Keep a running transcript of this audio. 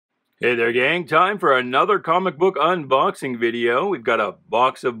Hey there, gang. Time for another comic book unboxing video. We've got a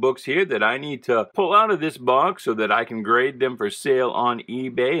box of books here that I need to pull out of this box so that I can grade them for sale on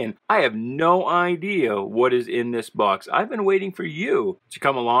eBay, and I have no idea what is in this box. I've been waiting for you to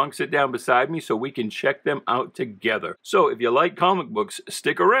come along, sit down beside me so we can check them out together. So if you like comic books,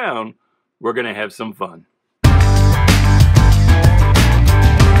 stick around. We're going to have some fun.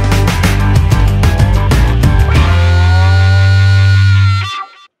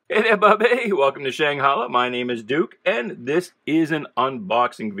 Hey there, Bubby. Welcome to Shanghai. My name is Duke, and this is an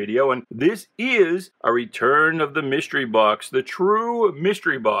unboxing video, and this is a return of the mystery box, the true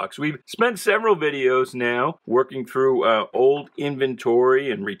mystery box. We've spent several videos now working through old inventory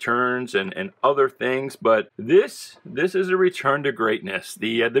and returns and other things, but this is a return to greatness.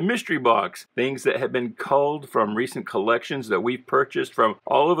 The mystery box, things that have been culled from recent collections that we've purchased from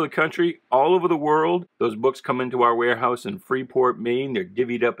all over the country, all over the world. Those books come into our warehouse in Freeport, Maine. They're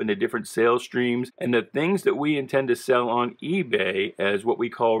divvied up into different sales streams, and the things that we intend to sell on eBay as what we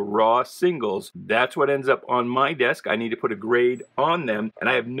call raw singles, that's what ends up on my desk. I need to put a grade on them, and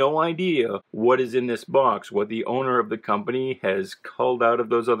I have no idea what is in this box, what the owner of the company has culled out of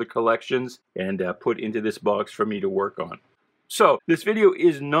those other collections and put into this box for me to work on. So this video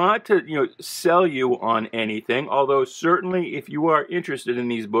is not to sell you on anything, although certainly if you are interested in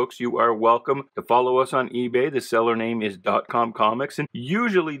these books, you are welcome to follow us on eBay. The seller name is .comcomics, and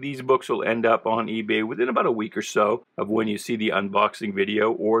usually these books will end up on eBay within about a week or so of when you see the unboxing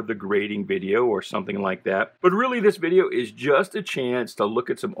video or the grading video or something like that. But really this video is just a chance to look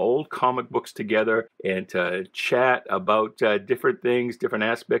at some old comic books together and to chat about different things, different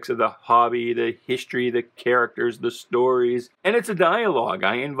aspects of the hobby, the history, the characters, the stories. And it's a dialogue.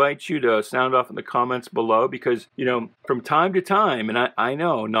 I invite you to sound off in the comments below because, from time to time, and I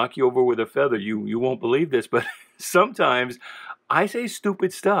know, knock you over with a feather, you won't believe this, but sometimes I say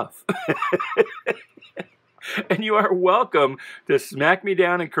stupid stuff. And you are welcome to smack me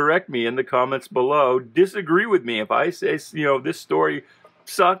down and correct me in the comments below. Disagree with me. If I say, this story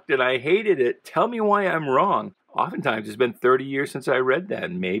sucked and I hated it, tell me why I'm wrong. Oftentimes, it's been 30 years since I read that,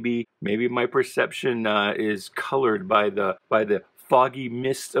 and maybe my perception is colored by the foggy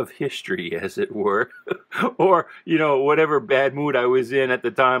mist of history, as it were, or whatever bad mood I was in at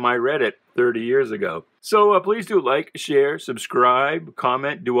the time I read it 30 years ago. So please do like, share, subscribe,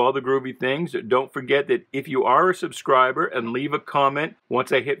 comment, do all the groovy things. Don't forget that if you are a subscriber and leave a comment,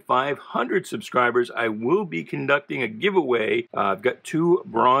 once I hit 500 subscribers, I will be conducting a giveaway. I've got 2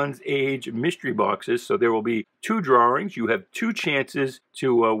 Bronze Age mystery boxes, so there will be 2 drawings. You have 2 chances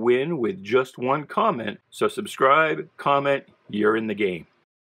to win with just 1 comment. So subscribe, comment, you're in the game.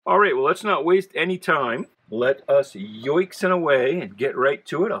 All right, well, let's not waste any time. Let us yoiksin away and get right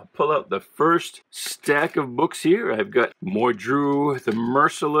to it. I'll pull out the first stack of books here. I've got Mordru the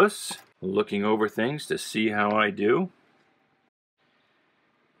Merciless, looking over things to see how I do.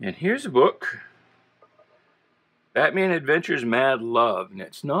 And here's a book, Batman Adventures Mad Love. And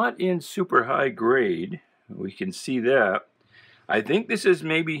it's not in super high grade. We can see that. I think this is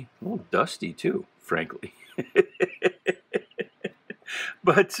maybe a little dusty too, frankly.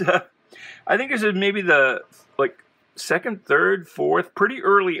 But I think this is maybe the second, third, fourth, pretty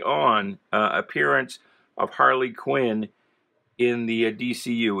early on appearance of Harley Quinn in the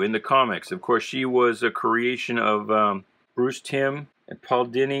DCU, in the comics. Of course, she was a creation of Bruce Timm and Paul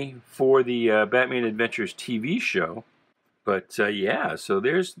Dini for the Batman Adventures TV show. But yeah, so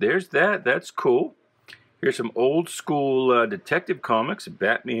there's that. That's cool. Here's some old school detective comics,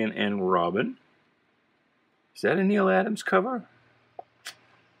 Batman and Robin. Is that a Neil Adams cover?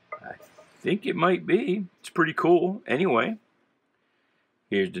 I think it might be. It's pretty cool. Anyway,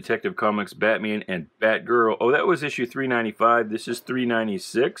 here's Detective Comics Batman and Batgirl. Oh, that was issue 395. This is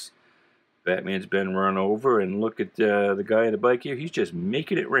 396. Batman's been run over, and look at the guy on the bike here. He's just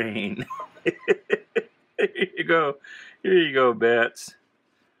making it rain. Here you go. Here you go, Bats.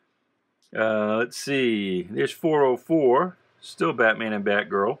 Let's see. There's 404. Still Batman and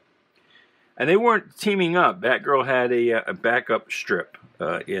Batgirl. And they weren't teaming up. Batgirl had a backup strip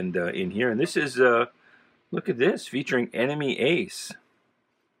in here. And this is, look at this, featuring Enemy Ace.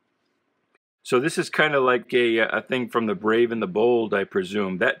 So this is kind of like a thing from The Brave and the Bold, I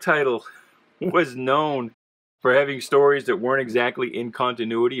presume. That title was known for having stories that weren't exactly in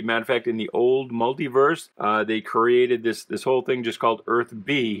continuity. Matter of fact, in the old multiverse, they created this whole thing just called Earth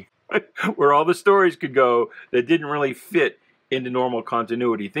B, where all the stories could go that didn't really fit into normal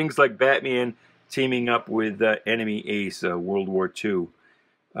continuity. Things like Batman teaming up with Enemy Ace, World War II.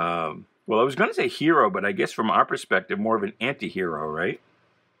 Well, I was going to say hero, but I guess from our perspective, more of an anti-hero, right?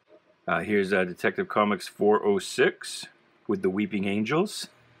 Here's Detective Comics 406 with the Weeping Angels.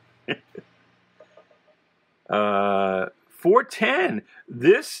 410.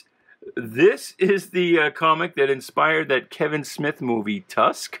 This is the comic that inspired that Kevin Smith movie,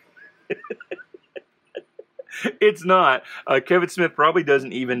 Tusk. It's not. Kevin Smith probably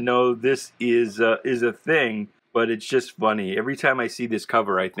doesn't even know this is a thing, but it's just funny. Every time I see this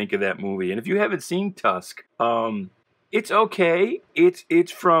cover, I think of that movie. And if you haven't seen Tusk, it's okay.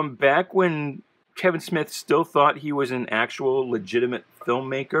 It's from back when Kevin Smith still thought he was an actual legitimate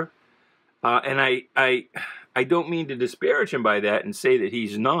filmmaker. And I don't mean to disparage him by that and say that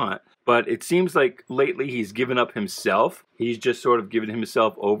he's not, but it seems like lately he's given up himself. He's just sort of given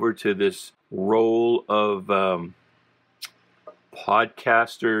himself over to this role of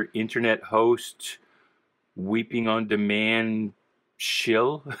podcaster, internet host, weeping on demand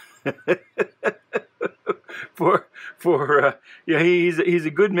shill. He's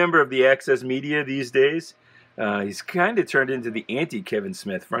a good member of the Access media these days. He's kind of turned into the anti-Kevin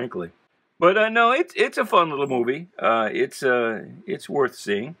Smith, frankly. But no, it's a fun little movie. It's worth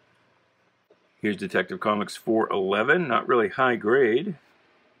seeing. Here's Detective Comics 411, not really high grade.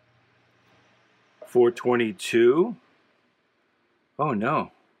 422. Oh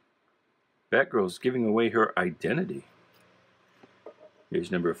no. Batgirl's giving away her identity. Here's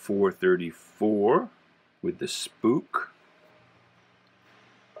number 434 with the spook.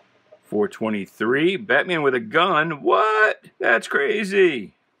 423. Batman with a gun. What? That's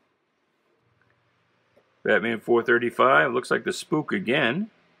crazy. Batman 435. Looks like the spook again.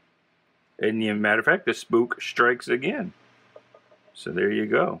 And as a matter of fact, the spook strikes again. So there you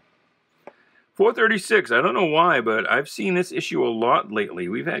go. 436, I don't know why, but I've seen this issue a lot lately.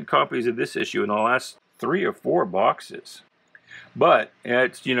 We've had copies of this issue in the last 3 or 4 boxes. But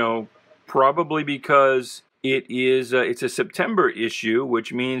it's, probably because it's a September issue,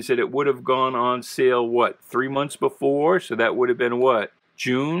 which means that it would have gone on sale, what, 3 months before? So that would have been what?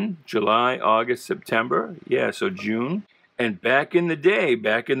 June, July, August, September? Yeah, so June. And back in the day,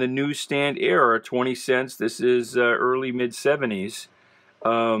 back in the newsstand era, 20 cents, this is early mid-70s,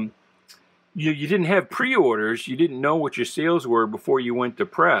 you didn't have pre-orders. You didn't know what your sales were before you went to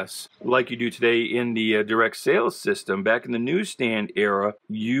press, like you do today in the direct sales system. Back in the newsstand era,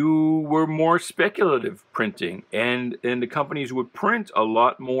 you were more speculative printing, and the companies would print a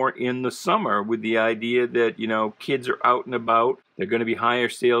lot more in the summer with the idea that, kids are out and about. They're going to be higher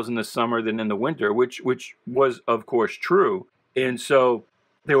sales in the summer than in the winter, which was, of course, true. And so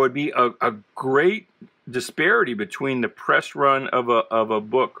there would be a great disparity between the press run of a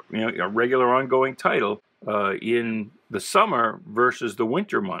book, a regular ongoing title, in the summer versus the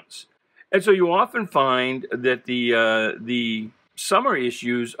winter months. And so you often find that the summer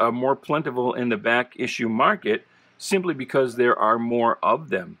issues are more plentiful in the back issue market simply because there are more of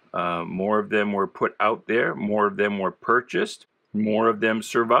them. More of them were put out there, more of them were purchased, more of them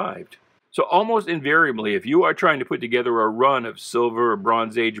survived. So almost invariably, if you are trying to put together a run of Silver or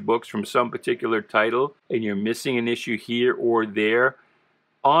Bronze Age books from some particular title and you're missing an issue here or there,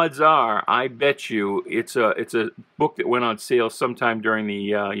 odds are, I bet you, it's a book that went on sale sometime during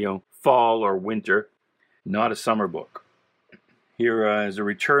the fall or winter, not a summer book. Here is a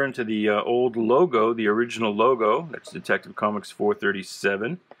return to the old logo, the original logo. That's Detective Comics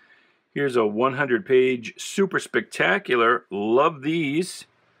 437. Here's a 100-page super spectacular. Love these.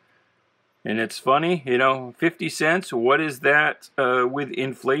 And it's funny, 50 cents, what is that with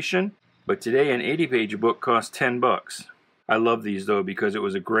inflation? But today an 80-page book costs $10. I love these, though, because it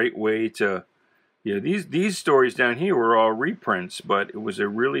was a great way to, these stories down here were all reprints, but it was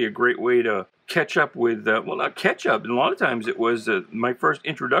really a great way to catch up with, well, not catch up, and a lot of times it was my first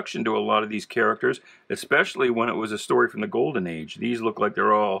introduction to a lot of these characters, especially when it was a story from the Golden Age. These look like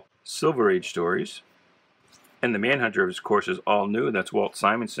they're all Silver Age stories. And the Manhunter, of course, is all new. That's Walt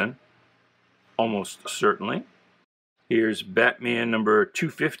Simonson. Almost certainly. Here's Batman number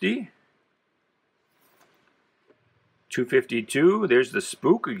 250. 252. There's the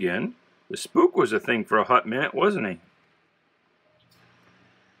Spook again. The Spook was a thing for a hot minute, wasn't he?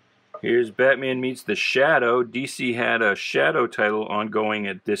 Here's Batman Meets the Shadow. DC had a Shadow title ongoing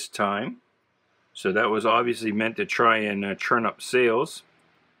at this time. So that was obviously meant to try and churn up sales.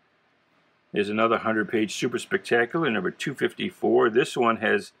 There's another 100-page super spectacular, number 254. This one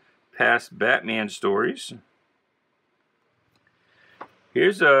has past Batman stories.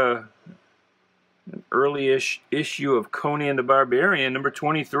 Here's an early-ish issue of Conan the Barbarian, number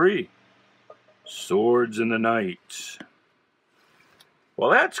 23. Swords in the Night. Well,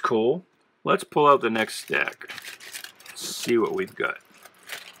 that's cool. Let's pull out the next stack. See what we've got.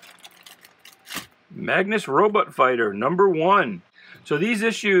 Magnus Robot Fighter, number 1. So these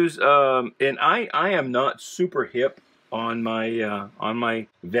issues, and I am not super hip on my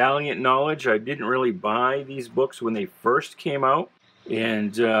Valiant knowledge. I didn't really buy these books when they first came out,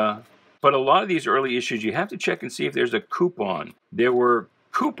 and but a lot of these early issues, you have to check and see if there's a coupon. There were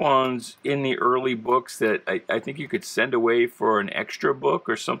coupons in the early books that I think you could send away for an extra book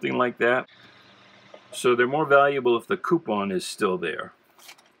or something like that. So they're more valuable if the coupon is still there.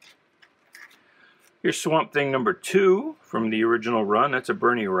 Here's Swamp Thing number 2 from the original run. That's a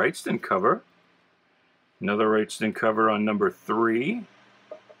Bernie Wrightston cover. Another Wrightston cover on number 3.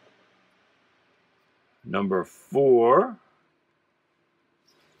 Number 4.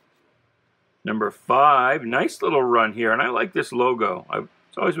 Number 5. Nice little run here, and I like this logo.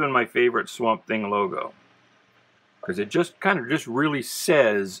 It's always been my favorite Swamp Thing logo, because it just kind of just really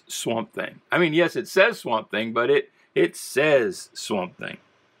says Swamp Thing. I mean, yes, it says Swamp Thing, but it says Swamp Thing.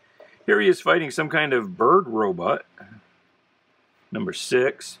 Here he is fighting some kind of bird robot. Number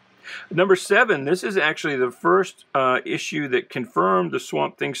 6. Number 7, this is actually the first issue that confirmed the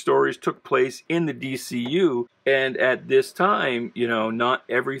Swamp Thing stories took place in the DCU. And at this time, you know, not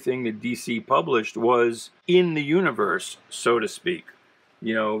everything that DC published was in the universe, so to speak.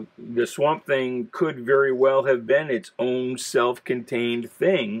 You know, the Swamp Thing could very well have been its own self-contained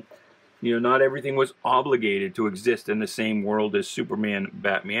thing. You know, not everything was obligated to exist in the same world as Superman,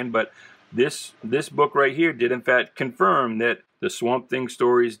 Batman, but this book right here did in fact confirm that the Swamp Thing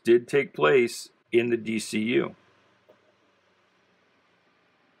stories did take place in the DCU.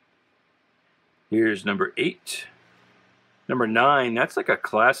 Here's number 8. Number 9, that's like a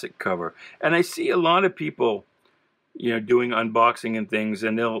classic cover. And I see a lot of people, you know, doing unboxing and things,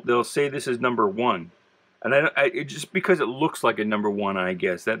 and they'll say this is number 1. And it just because it looks like a number 1, I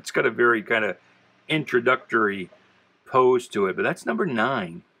guess. That's got a very kind of introductory pose to it. But that's number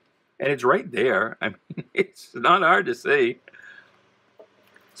 9. And it's right there. I mean, it's not hard to say.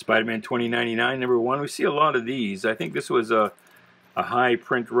 Spider-Man 2099, number 1. We see a lot of these. I think this was a high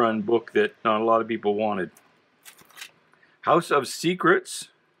print run book that not a lot of people wanted. House of Secrets.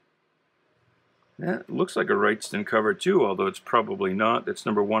 That looks like a Wrightston cover too, although it's probably not. That's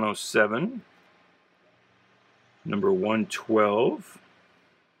number 107. Number 112.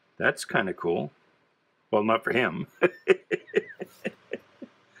 That's kind of cool. Well, not for him.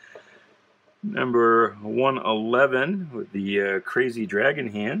 Number 111 with the crazy dragon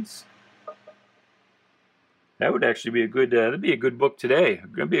hands. That would actually be a good. That'd be a good book today.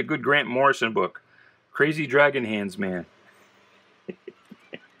 Gonna be a good Grant Morrison book. Crazy dragon hands, man.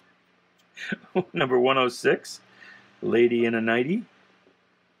 Number 106, Lady in a Nightie.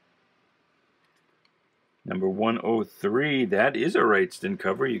 Number 103, that is a Wrightston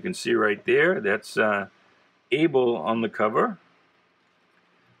cover. You can see right there. That's Abel on the cover.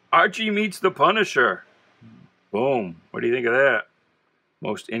 Archie meets the Punisher. Boom. What do you think of that?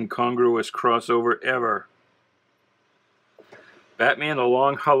 Most incongruous crossover ever. Batman A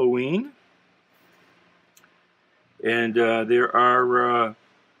Long Halloween. And there are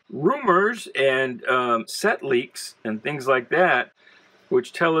rumors and set leaks and things like that,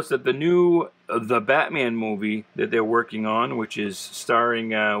 which tell us that the Batman movie that they're working on, which is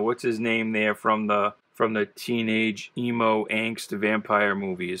starring what's his name there from the teenage emo angst vampire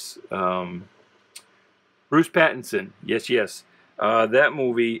movies, Bruce Pattinson. Yes. That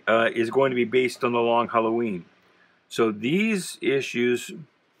movie is going to be based on The Long Halloween. So these issues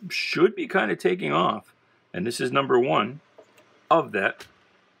should be kind of taking off, and this is number 1 of that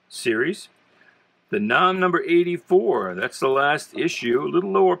series. The number 84, that's the last issue. A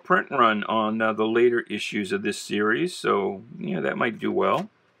little lower print run on the later issues of this series, so yeah, that might do well.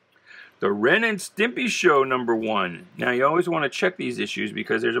 The Ren and Stimpy Show number 1. Now you always want to check these issues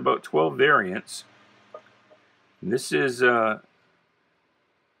because there's about 12 variants. And this is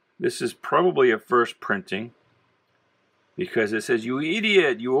probably a first printing, because it says, "You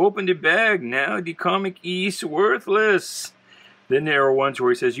idiot, you opened the bag, now the comic is worthless." Then there are ones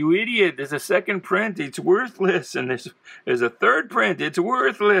where he says, "You idiot, there's a second print, it's worthless." And there's a third print, it's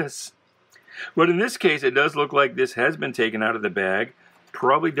worthless. But in this case, it does look like this has been taken out of the bag.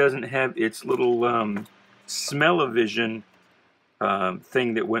 Probably doesn't have its little smell-o-vision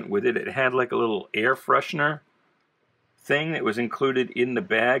thing that went with it. It had like a little air freshener thing that was included in the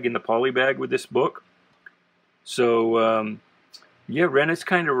bag, in the poly bag with this book. So, yeah, Ren is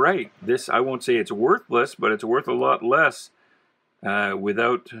kind of right. This, I won't say it's worthless, but it's worth a lot less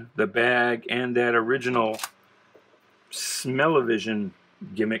without the bag and that original smell-o-vision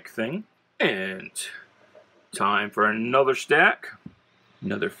gimmick thing. And time for another stack.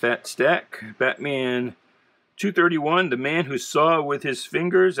 Another fat stack. Batman 231, The Man Who Saw with His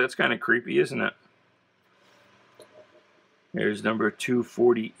Fingers. That's kind of creepy, isn't it? There's number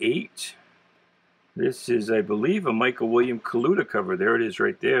 248. This is, I believe, a Michael William Kaluta cover. There it is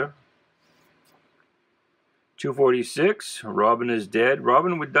right there. 246, Robin is dead.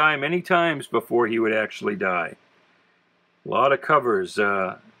 Robin would die many times before he would actually die. A lot of covers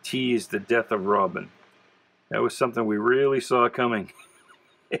teased the death of Robin. That was something we really saw coming.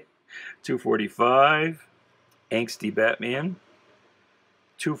 245, Angsty Batman.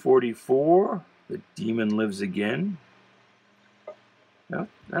 244, The Demon Lives Again. Well,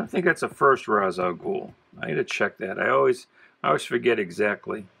 I don't think that's a first Ra's al Ghul. I had to check that. I always forget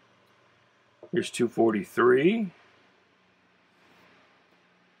exactly. Here's 243.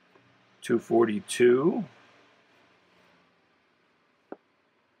 242.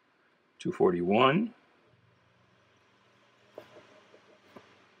 241.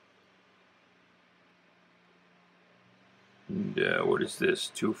 And what is this?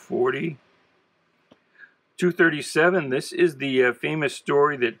 240. 237. This is the famous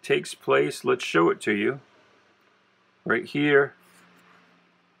story that takes place. Let's show it to you. Right here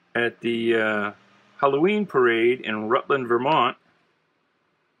at the Halloween parade in Rutland, Vermont.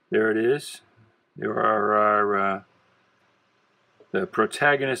 There it is. There are our the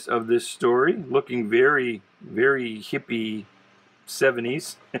protagonists of this story, looking very, very hippie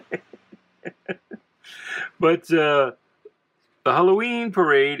 70s. But the Halloween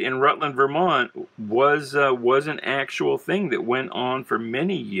parade in Rutland, Vermont was an actual thing that went on for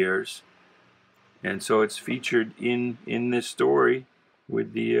many years, and so it's featured in this story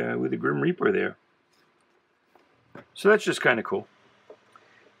with the Grim Reaper there. So that's just kind of cool.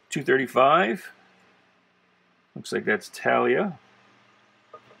 235. Looks like that's Talia.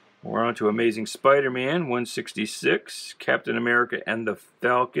 We're on to Amazing Spider-Man, 166. Captain America and the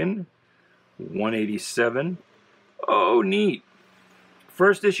Falcon, 187. Oh, neat.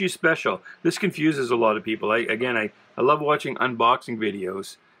 First issue special. This confuses a lot of people. I love watching unboxing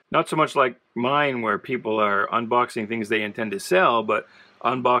videos. Not so much like mine where people are unboxing things they intend to sell, but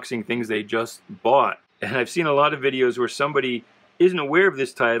unboxing things they just bought. And I've seen a lot of videos where somebody isn't aware of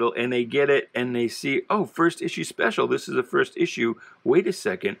this title and they get it and they see, oh, first issue special. This is a first issue. Wait a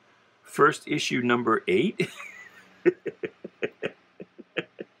second. First issue number 8?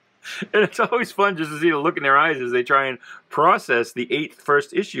 And it's always fun just to see the look in their eyes as they try and process the 8th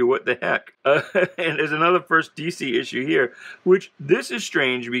first issue. What the heck? And there's another first DC issue here, which this is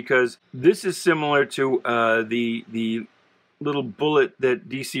strange because this is similar to the little bullet that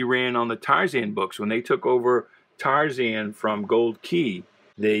DC ran on the Tarzan books when they took over Tarzan from Gold Key.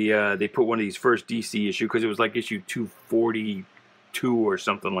 They put one of these first DC issue because it was like issue 242 or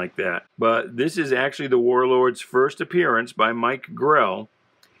something like that. But this is actually the Warlord's first appearance by Mike Grell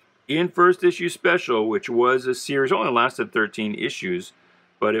in first issue special, which was a series, only lasted 13 issues,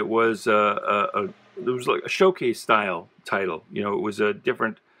 but it was it was like a showcase style title. You know, it was a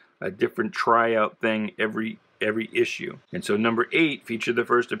different tryout thing every issue. And so number 8 featured the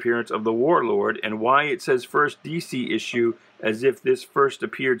first appearance of the Warlord, and why it says first DC issue as if this first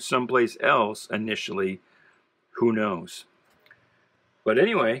appeared someplace else initially, who knows. But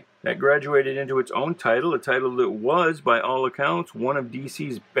anyway, that graduated into its own title, a title that was, by all accounts, one of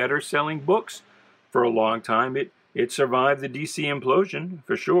DC's better-selling books for a long time. It survived the DC implosion,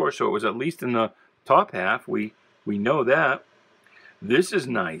 for sure, so it was at least in the top half. We know that. This is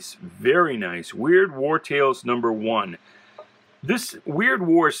nice, very nice. Weird War Tales #1. This Weird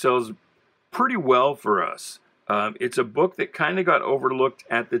War sells pretty well for us. It's a book that kind of got overlooked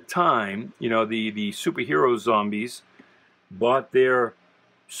at the time. You know, the superhero zombies bought their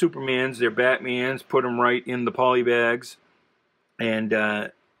Supermans, their Batmans, put them right in the polybags.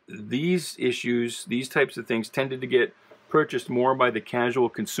 And these issues, these types of things, tended to get purchased more by the casual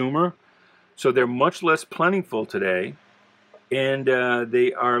consumer. So they're much less plentiful today. And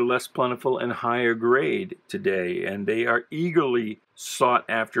they are less plentiful and higher grade today. And they are eagerly sought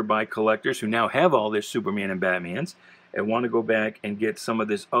after by collectors who now have all their Superman and Batmans and want to go back and get some of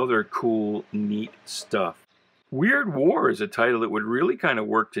this other cool, neat stuff. Weird War is a title that would really kind of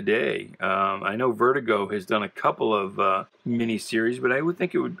work today. I know Vertigo has done a couple of mini-series, but I would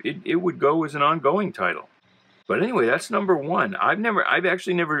think it would go as an ongoing title. But anyway, that's #1. I've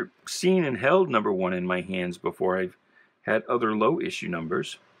actually never seen and held #1 in my hands before. I've had other low issue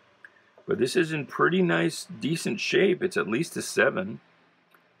numbers, but this is in pretty nice, decent shape. It's at least a 7.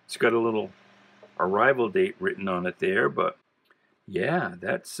 It's got a little arrival date written on it there, but yeah,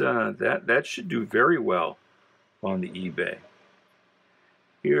 that's that should do very well on the eBay.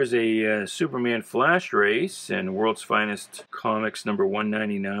 Here's a Superman Flash Race and World's Finest Comics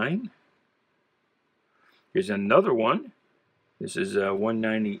 #199. Here's another one. This is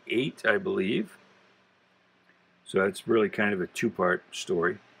 198, I believe. So that's really kind of a 2-part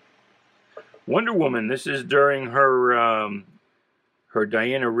story. Wonder Woman. This is during her her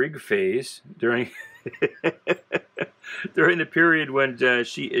Diana Rigg phase, during during the period when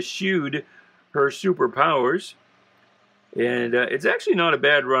she eschewed her superpowers. And it's actually not a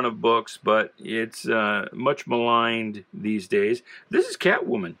bad run of books, but it's much maligned these days. This is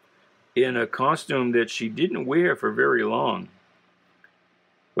Catwoman in a costume that she didn't wear for very long.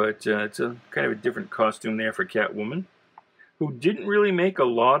 But it's a kind of a different costume there for Catwoman, who didn't really make a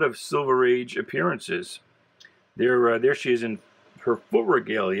lot of Silver Age appearances. There she is in her full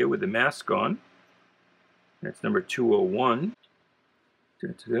regalia with the mask on. That's number 201.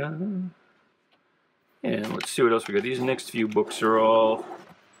 Da-da-da. And let's see what else we got. These next few books are all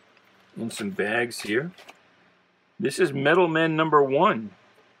in some bags here. This is Metal Men number 1.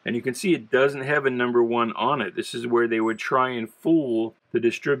 And you can see it doesn't have a number 1 on it. This is where they would try and fool the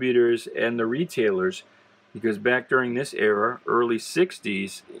distributors and the retailers. Because back during this era, early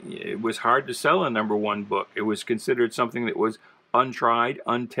 60s, it was hard to sell a number 1 book. It was considered something that was untried,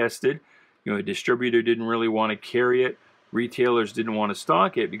 untested. You know, a distributor didn't really want to carry it. Retailers didn't want to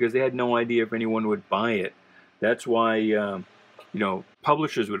stock it because they had no idea if anyone would buy it. That's why, you know,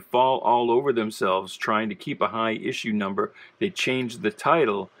 publishers would fall all over themselves trying to keep a high issue number. They changed the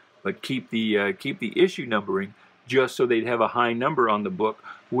title, but keep the issue numbering just so they'd have a high number on the book,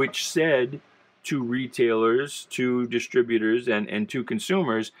 which said to retailers, to distributors, and to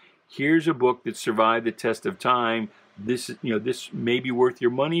consumers, here's a book that survived the test of time. This, you know, this may be worth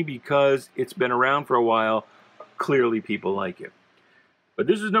your money because it's been around for a while. Clearly people like it. But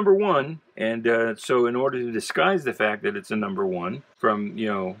this is number 1, and so in order to disguise the fact that it's a number 1 from, you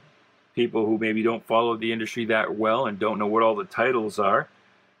know, people who maybe don't follow the industry that well and don't know what all the titles are,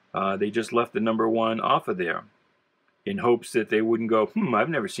 they just left the number 1 off of there in hopes that they wouldn't go, I've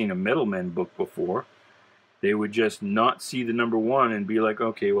never seen a Metal Men book before. They would just not see the number 1 and be like,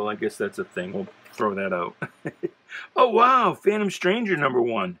 okay, well, I guess that's a thing. We'll throw that out. Oh, wow, Phantom Stranger number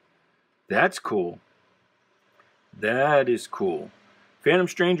 1. That's cool. That is cool. Phantom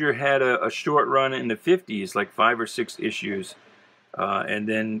Stranger had a short run in the 50s, like 5 or 6 issues, and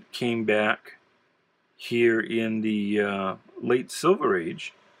then came back here in the late Silver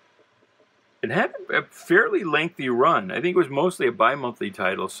Age. It had a fairly lengthy run. I think it was mostly a bi-monthly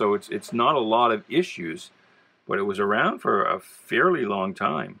title, so it's not a lot of issues, but it was around for a fairly long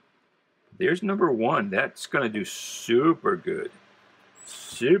time. There's number 1. That's going to do super good.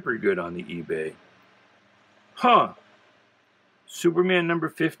 Super good on the eBay. Huh. Superman number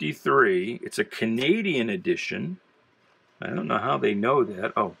 53. It's a Canadian edition. I don't know how they know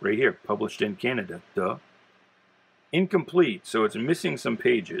that. Oh, right here. Published in Canada. Duh. Incomplete, so it's missing some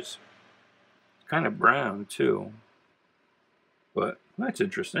pages. It's kind of brown, too. But that's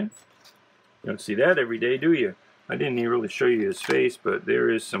interesting. You don't see that every day, do you? I didn't even really show you his face, but there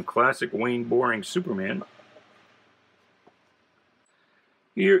is some classic Wayne Boring Superman.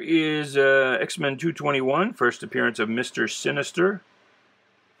 Here is X-Men 221, first appearance of Mr. Sinister.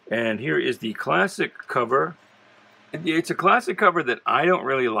 And here is the classic cover. It's a classic cover that I don't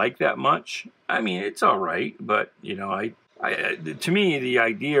really like that much. I mean, it's all right, but, you know, to me, the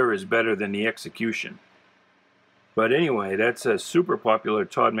idea is better than the execution. But anyway, that's a super popular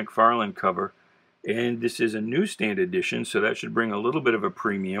Todd McFarlane cover. And this is a newsstand edition, so that should bring a little bit of a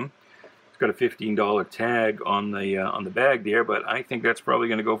premium. Got a $15 tag on the bag there, but I think that's probably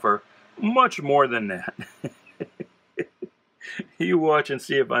going to go for much more than that. You watch and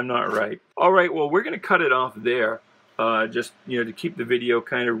see if I'm not right. All right, well, we're going to cut it off there, just, you know, to keep the video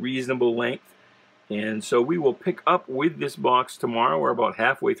kind of reasonable length. And so we will pick up with this box tomorrow. We're about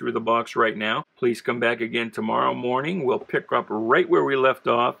halfway through the box right now. Please come back again tomorrow morning. We'll pick up right where we left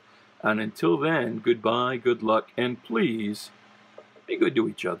off. And until then, goodbye, good luck, and please be good to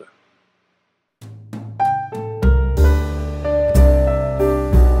each other.